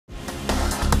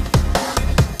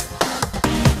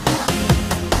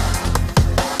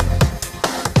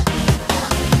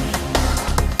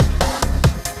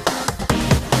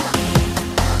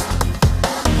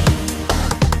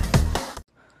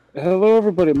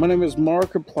everybody, my name is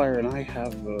Markiplier and I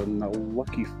have a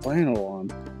lucky flannel on.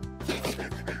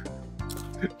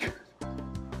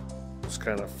 Just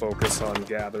kind of focus on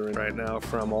gathering right now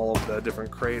from all of the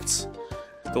different crates.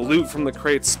 The loot from the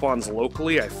crates spawns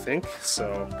locally, I think,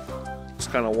 so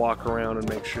just kind of walk around and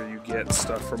make sure you get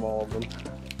stuff from all of them.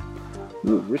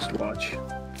 Ooh, wristwatch.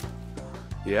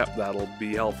 Yep, that'll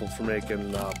be helpful for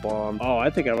making bomb. Oh, I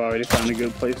think I've already found a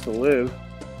good place to live.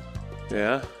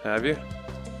 Yeah, have you?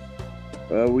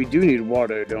 We do need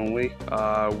water, don't we?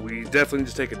 We definitely need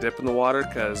to take a dip in the water,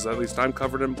 because at least I'm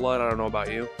covered in blood. I don't know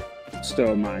about you.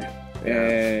 So am I. Yeah.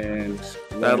 And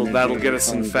that'll get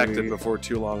us infected before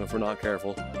too long if we're not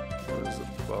careful. What is it?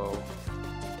 Bow.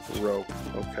 Rope.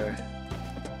 Okay.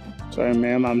 Sorry,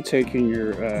 ma'am. I'm taking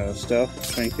your stuff.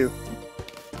 Thank you.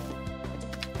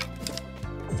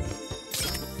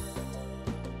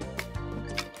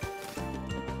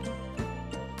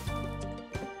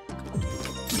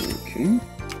 Okay.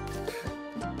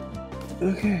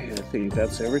 Okay, I think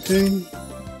that's everything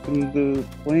from the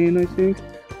plane, I think.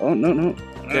 Oh, no.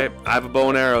 Okay, I have a bow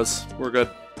and arrows. We're good.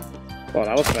 Oh,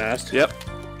 that was fast. Yep.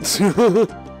 It's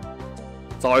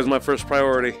always my first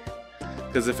priority.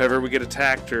 Because if ever we get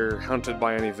attacked or hunted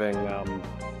by anything,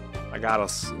 I got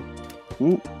us.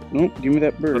 Oh, no, give me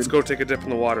that bird. Let's go take a dip in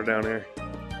the water down here.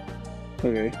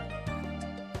 Okay.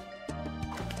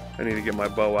 I need to get my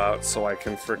bow out so I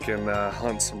can frickin'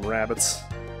 hunt some rabbits.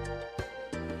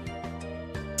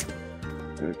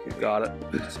 Okay. Got it.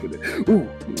 Let's get it. Ooh,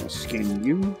 I'm gonna skin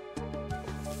you.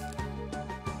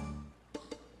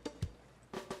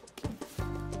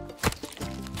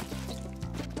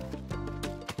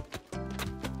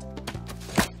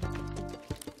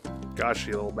 Gosh,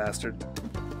 you little bastard.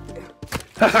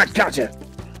 Haha, gotcha!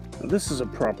 Now, this is a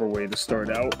proper way to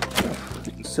start out.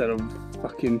 Instead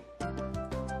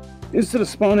of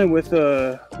spawning with,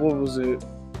 what was it?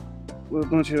 With a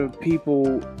bunch of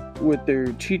people with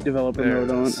their cheat developer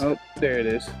mode on. Oh, there it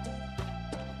is.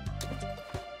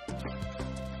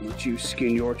 Would you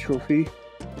skin your trophy?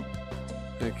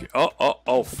 Thank you.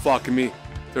 Oh, fuck me.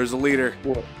 There's a leader.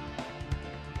 What?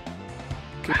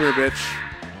 Come here, bitch.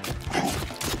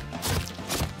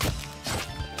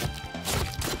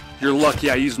 You're lucky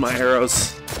I used my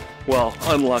arrows. Well,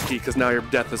 unlucky, because now your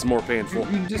death is more painful.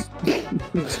 You just...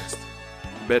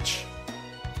 Bitch.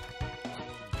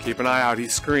 Keep an eye out, he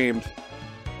screamed.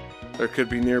 There could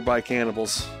be nearby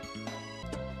cannibals.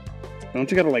 Don't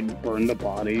you gotta, like, burn the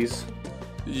bodies?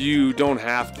 You don't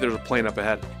have to. There's a plane up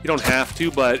ahead. You don't have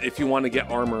to, but if you want to get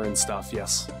armor and stuff,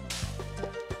 yes.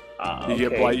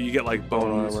 Okay. You get like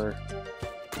bone armor.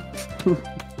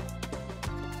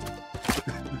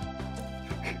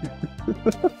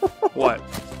 What?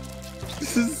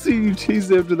 Just to see you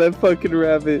chase after that fucking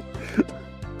rabbit.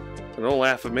 Don't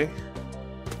laugh at me.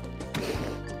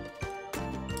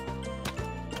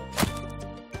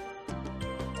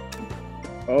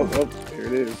 Oh, here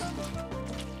it is.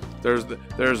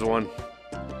 There's one.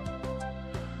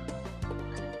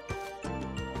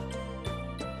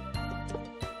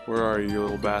 Where are you, you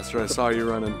little bastard? I saw you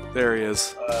running. There he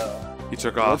is. He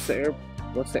took off.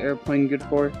 What's the airplane good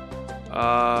for?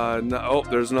 No. Oh,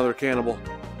 there's another cannibal.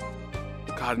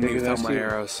 God, I need to throw my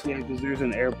arrows. Yeah, because there's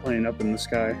an airplane up in the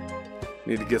sky.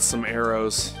 Need to get some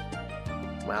arrows.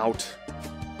 I'm out.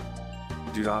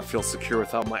 Do not feel secure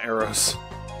without my arrows.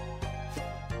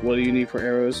 What do you need for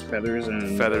arrows? Feathers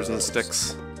and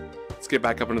sticks. Let's get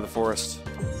back up into the forest.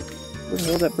 Where the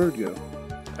hell did that bird go?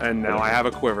 And now I have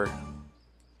a quiver.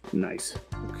 Nice.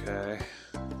 Okay.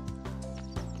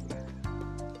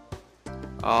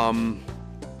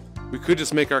 We could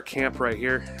just make our camp right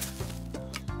here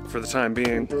for the time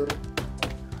being.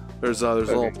 There's a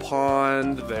little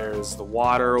pond. There's the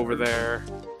water over there.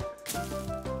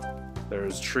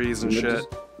 There's trees and shit.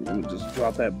 Let me just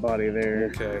drop that body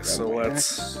there. Okay, so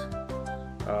let's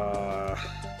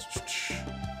just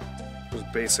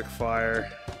basic fire.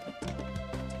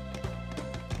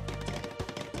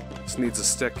 This needs a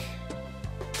stick.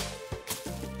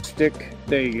 Stick.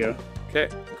 There you go. Okay,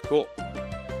 cool.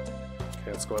 Okay,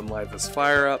 let's go ahead and light this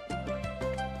fire up.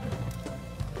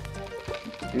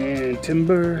 And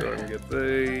timber. Go ahead and get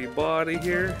the body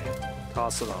here.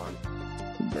 Toss it on.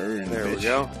 Burn. There we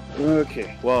go.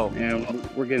 Okay. Whoa. And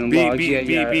we're getting Be logs.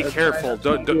 be careful.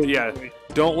 Don't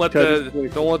let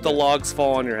the logs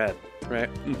fall on your head. Right?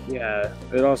 Yeah.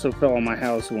 It also fell on my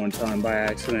house one time by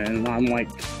accident, and I'm like,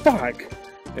 fuck.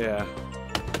 Yeah.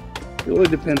 It really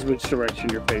depends which direction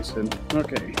you're facing.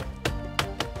 Okay.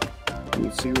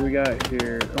 Let's see what we got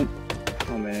here. Oh,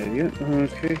 I'm an idiot.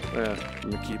 Okay. Yeah.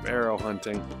 I'm gonna keep arrow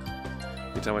hunting.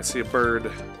 Anytime I see a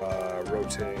bird,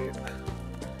 rotate,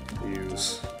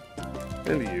 use,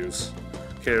 and use.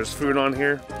 Okay, there's food on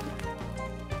here.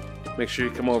 Make sure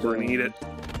you come over and eat it.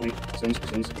 Wait, sounds.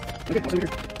 Okay, what's in here?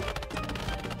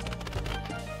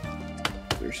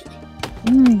 Thirst.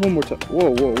 One more time.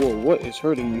 Whoa, what is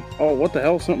hurting me? Oh, what the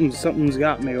hell? Something's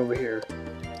got me over here.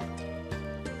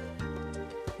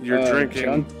 You're drinking.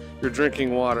 Chun? You're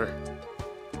drinking water.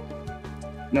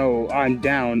 No, I'm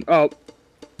down. Oh,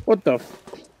 what the?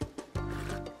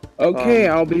 Okay,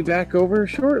 I'll be back over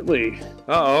shortly.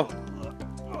 Uh-oh.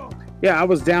 Yeah, I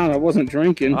was down. I wasn't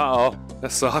drinking. Uh-oh.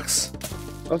 That sucks.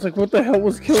 I was like, what the hell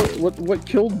was what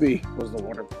killed me? Was the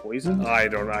water poison? I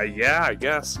don't know. Yeah, I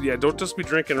guess. Yeah, don't just be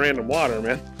drinking random water,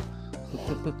 man.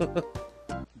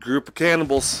 Group of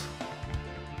cannibals.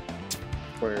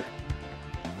 Where?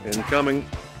 Incoming.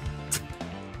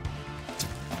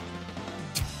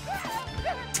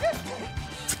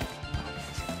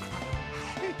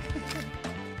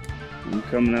 I'm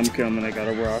coming. I got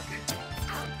a rock.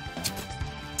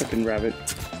 Fucking rabbit.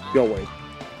 Go away.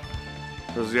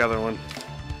 There's the other one.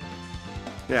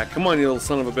 Yeah, come on, you little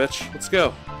son of a bitch. Let's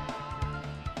go.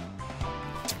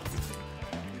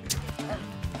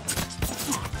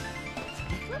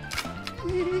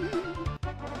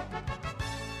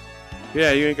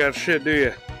 Yeah, you ain't got shit, do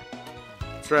you?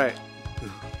 That's right.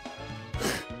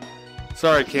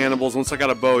 Sorry, cannibals. Once I got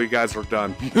a bow, you guys were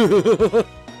done.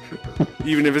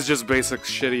 Even if it's just basic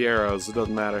shitty arrows, it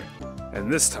doesn't matter.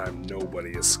 And this time,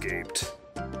 nobody escaped.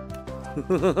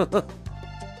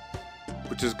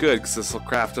 Which is good, because this will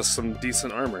craft us some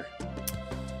decent armor.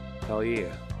 Hell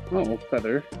yeah. Oh,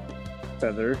 feather.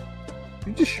 Did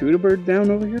you just shoot a bird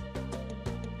down over here?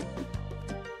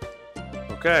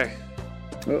 Okay.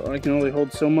 Oh, I can only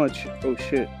hold so much. Oh,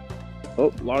 shit.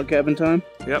 Oh, log cabin time?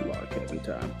 Yep. Log cabin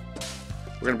time.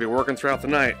 We're gonna be working throughout the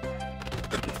night.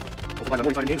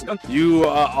 You,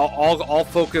 I'll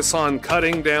focus on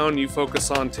cutting down. You focus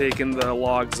on taking the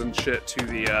logs and shit to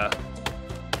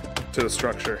the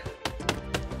structure.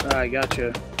 I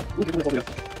gotcha.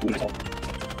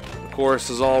 Of course,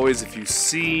 as always, if you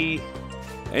see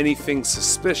anything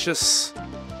suspicious,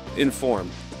 inform.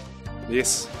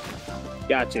 Yes.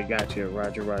 Gotcha.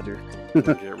 Roger.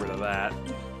 Get rid of that.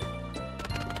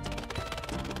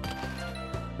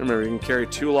 Remember, you can carry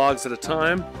 2 logs at a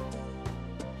time.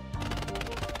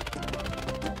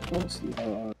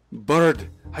 Bird!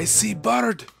 I see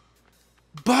bird!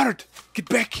 Bird! Get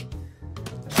back!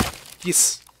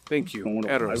 Yes, thank you.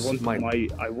 Arrows. I want my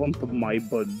bird. I want my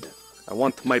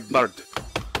bird.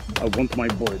 I want my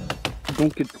bird.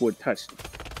 Don't get too attached.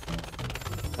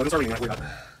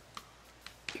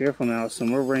 Careful now,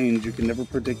 some are range. You can never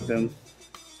predict them.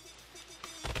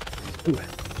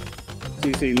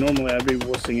 See, normally I'd be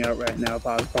wussing out right now if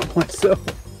I was by myself.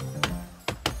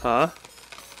 Huh?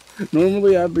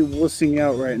 Normally I'd be wussing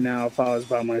out right now if I was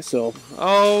by myself.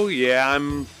 Oh, yeah,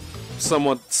 I'm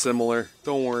somewhat similar.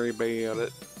 Don't worry about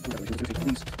it.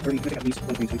 Between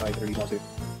 25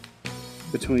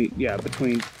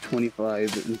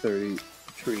 and 30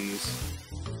 trees.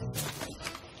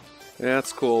 Yeah,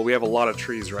 that's cool. We have a lot of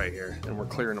trees right here, and we're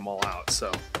clearing them all out,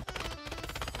 so.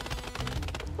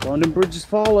 London Bridge is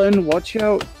falling. Watch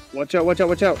out. Watch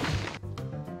out.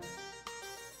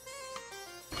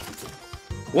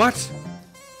 What?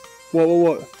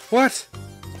 Whoa. What?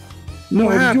 No,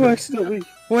 what did happened? you accidentally?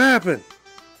 What happened?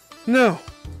 No.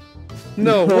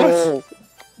 What?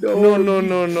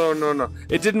 No.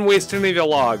 It didn't waste any of the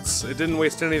logs.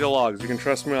 You can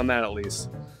trust me on that at least.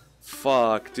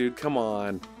 Fuck, dude, come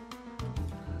on.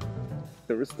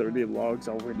 There was 30 logs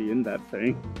already in that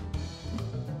thing.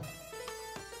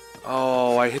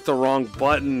 Oh, I hit the wrong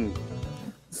button.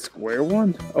 Square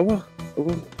one? Oh well.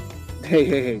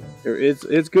 Hey.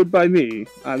 It's good by me.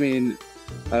 I mean,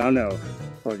 I don't know.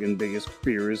 Fucking biggest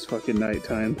fear is fucking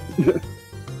nighttime.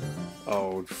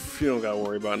 Oh, you don't gotta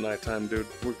worry about nighttime, dude.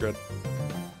 We're good.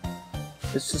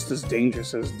 It's just as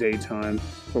dangerous as daytime,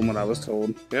 from what I was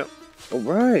told. Yep.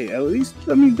 Alright, at least,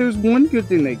 I mean, there's one good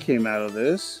thing that came out of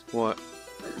this. What?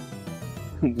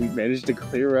 We managed to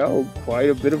clear out quite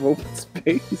a bit of open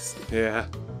space. Yeah.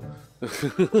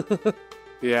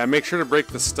 Yeah, make sure to break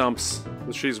the stumps.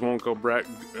 The trees won't go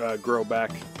grow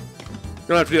back. You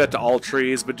don't have to do that to all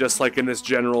trees, but just like in this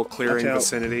general clearing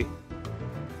vicinity.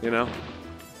 You know?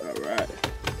 Alright.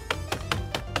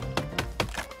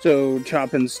 So,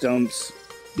 chopping stumps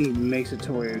makes it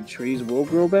to where trees will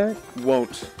grow back?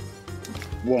 Won't.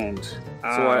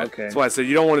 Okay. That's why I said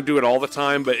you don't want to do it all the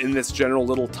time, but in this general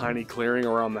little tiny clearing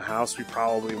around the house, we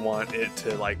probably want it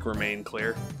to, like, remain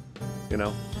clear. You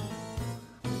know?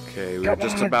 Okay, we're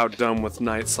just about done with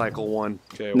night cycle 1.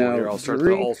 Okay, well, here, I'll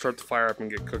start the fire up and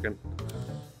get cooking.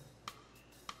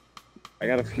 I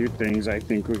got a few things I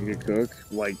think we could cook,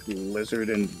 like lizard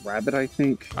and rabbit, I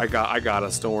think. I got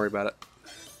us, don't worry about it.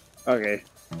 Okay.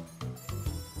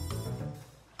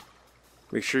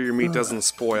 Make sure your meat doesn't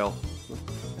spoil.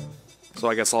 So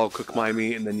I guess I'll cook my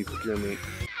meat and then you cook your meat.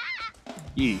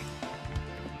 Yee.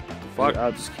 Fuck.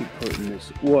 I'll just keep putting this.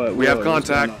 What? We have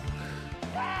contact.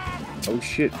 Oh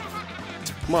shit.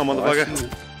 Come on, motherfucker.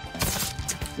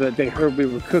 That they heard we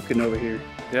were cooking over here.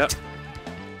 Yep.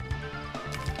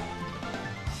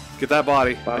 Get that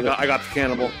body. I got the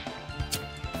cannibal.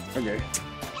 Okay.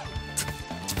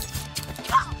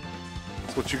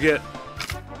 That's what you get.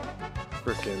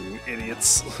 Frickin'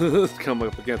 idiots. Come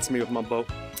up against me with my bow.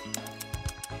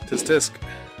 Tisk tisk.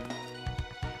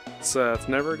 It's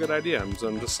never a good idea, I'm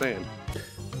just saying.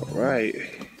 Alright.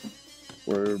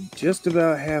 We're just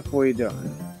about halfway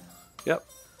done. Yep.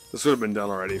 This would have been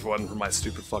done already if it wasn't for my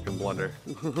stupid fucking blunder.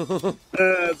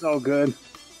 It's all good.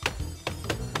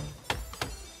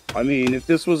 I mean, if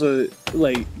this was a,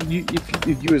 like,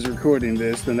 if you was recording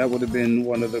this, then that would have been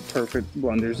one of the perfect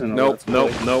blunders and all.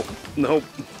 Nope.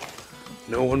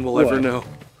 No one will ever know.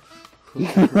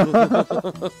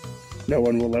 No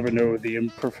one will ever know the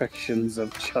imperfections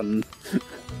of Chun.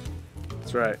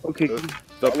 That's right. Okay.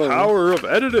 The power of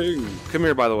editing! Come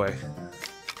here, by the way.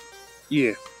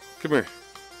 Yeah. Come here.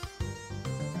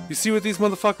 You see what these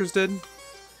motherfuckers did? You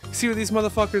see what these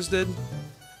motherfuckers did?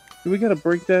 Do we gotta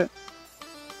break that?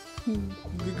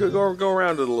 Go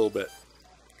around it a little bit.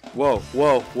 Whoa.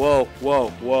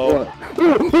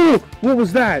 What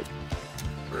was that?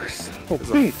 Oh, It's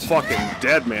a fucking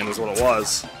dead man is what it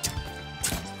was.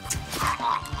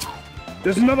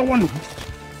 There's another one!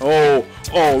 Oh,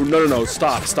 no,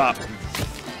 stop.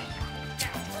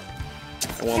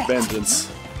 I want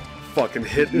vengeance. Fucking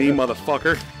hit me,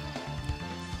 motherfucker.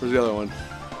 Where's the other one?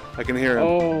 I can hear him.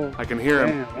 Oh, I can hear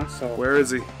him. damn, I saw. Where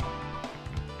is he?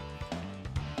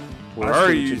 Where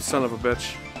are you, son of a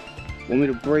bitch? Want me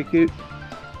to break it?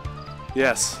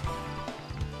 Yes.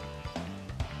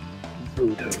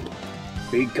 Voodoo.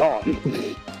 Be gone.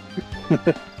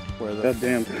 Where the... God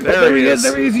damn. There he is.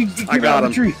 There he is. He I got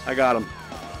him. Tree. I got him.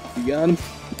 You got him?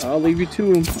 I'll leave you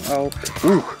to him.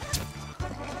 Ooh.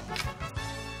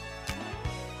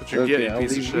 What you get, you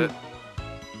piece of shit?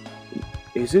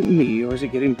 Is it me or is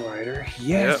it getting brighter?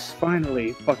 Yes, Yep.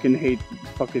 finally. Fucking hate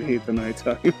the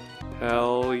nighttime.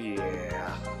 Hell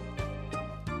yeah.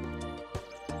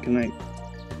 Can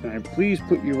I please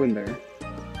put you in there?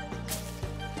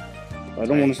 I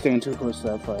don't want to stand too close to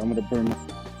that fire. I'm gonna burn my...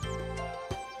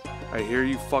 I hear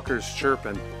you fuckers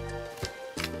chirping.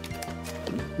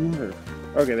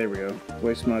 Okay, there we go.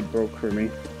 Waste mod broke for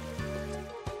me.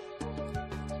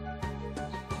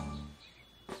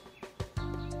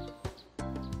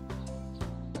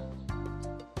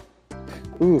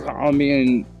 Ooh, I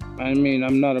mean,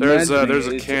 I'm not There's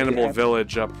imagining a it. cannibal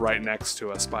village up right next to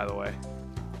us, by the way.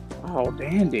 Oh,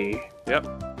 dandy. Yep.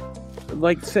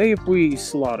 Like, say if we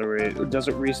slaughter it, does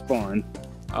it respawn?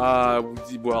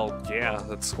 Well, yeah,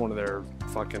 that's one of their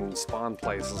fucking spawn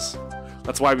places.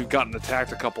 That's why we've gotten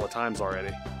attacked a couple of times already.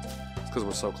 It's because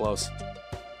we're so close.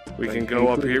 We can go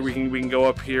up here. We can go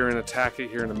up here and attack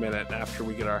it here in a minute after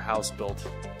we get our house built.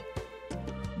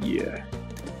 Yeah.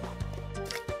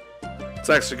 It's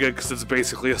actually good because it's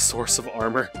basically a source of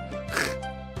armor.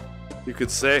 You could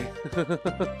say.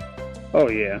 Oh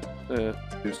yeah. Yeah.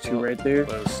 There's two right there.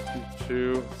 There's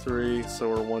 2, 3, so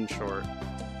we're 1 short.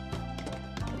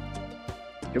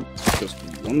 Yep, just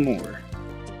one more.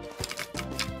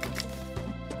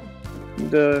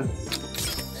 And,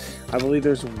 I believe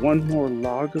there's one more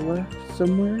log left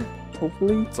somewhere,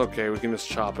 hopefully. It's okay, we can just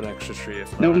chop an extra tree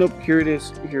if No, not. nope, here it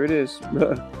is. Here it is.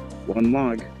 One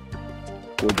log.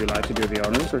 Would you like to do the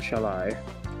honors, or shall I?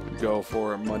 Go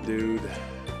for it, my dude.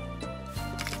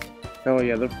 Oh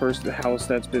yeah, the first house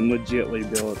that's been legitly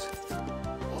built.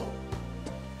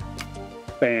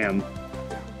 Bam.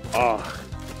 Ah.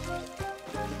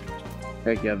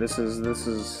 Heck yeah, this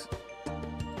is.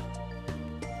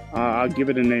 I'll give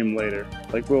it a name later.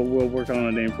 Like we'll work on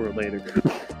a name for it later.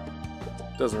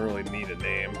 Doesn't really need a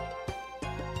name.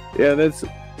 Yeah, that's.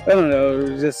 I don't know.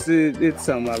 Just it's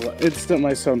something it's something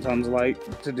I sometimes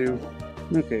like to do.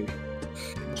 Okay.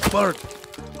 Bard.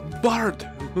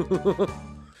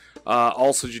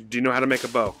 Also, do you know how to make a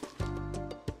bow?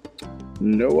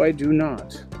 No, I do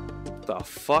not. The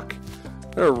fuck?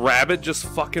 Did a rabbit just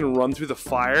fucking run through the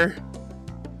fire?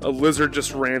 A lizard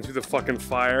just ran through the fucking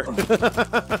fire.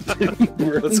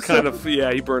 That's kind of,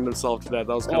 yeah, he burned himself to death.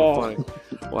 That was kind of funny.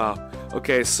 Wow.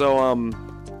 Okay, so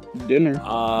Dinner.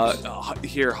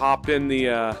 here, hop in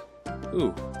the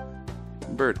ooh,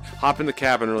 bird. Hop in the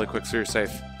cabin really quick so you're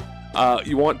safe.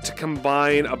 You want to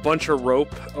combine a bunch of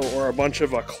rope or a bunch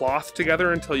of cloth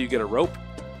together until you get a rope.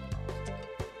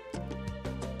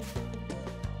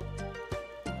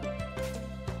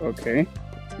 Okay.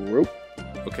 Rope.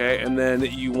 Okay, and then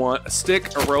you want a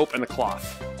stick, a rope, and a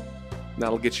cloth. And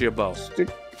that'll get you a bow. Stick,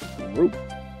 rope,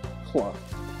 cloth.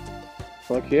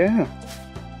 Fuck yeah.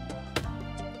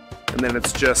 And then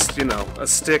it's just, you know, a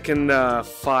stick and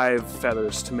 5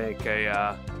 feathers to make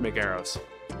make arrows.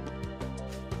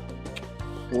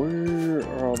 Where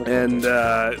are all the And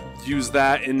use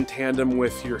that in tandem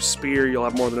with your spear. You'll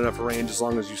have more than enough range as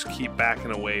long as you keep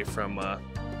backing away from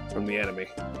the enemy.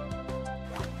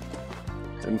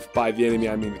 And by the enemy,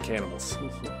 I mean the cannibals.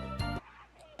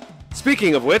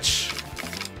 Speaking of which,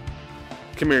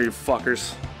 come here, you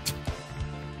fuckers.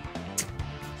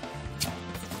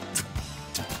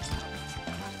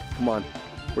 Come on.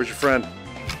 Where's your friend?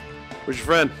 Where's your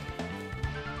friend?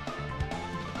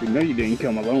 You know you didn't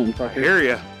come alone, I fucker. hear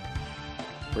ya.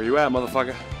 Where you at,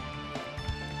 motherfucker?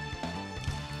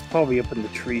 Probably up in the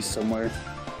tree somewhere.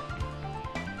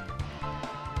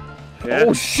 Yeah?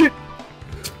 Oh shit!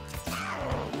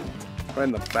 Right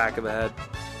in the back of the head.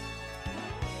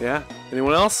 Yeah?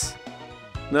 Anyone else?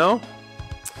 No?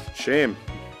 Shame.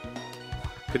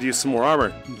 Could use some more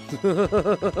armor.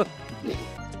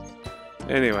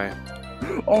 Anyway.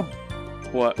 Oh!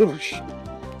 What? Little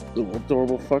little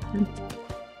adorable fucker.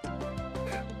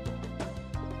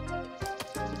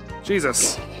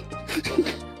 Jesus.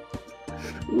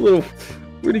 Little...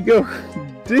 Where'd he go?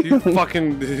 Damn. You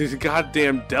fucking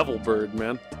goddamn devil bird,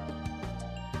 man.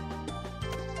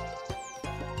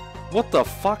 What the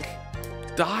fuck?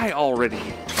 Die already,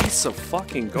 you piece of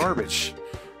fucking garbage.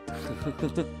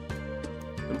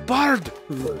 Bird!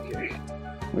 Okay.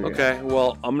 Okay,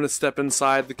 well, I'm gonna step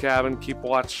inside the cabin, keep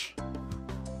watch.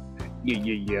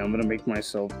 Yeah. I'm gonna make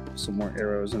myself some more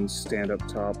arrows and stand up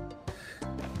top.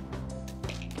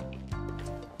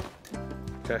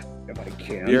 Okay. If I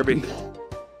can. BRB.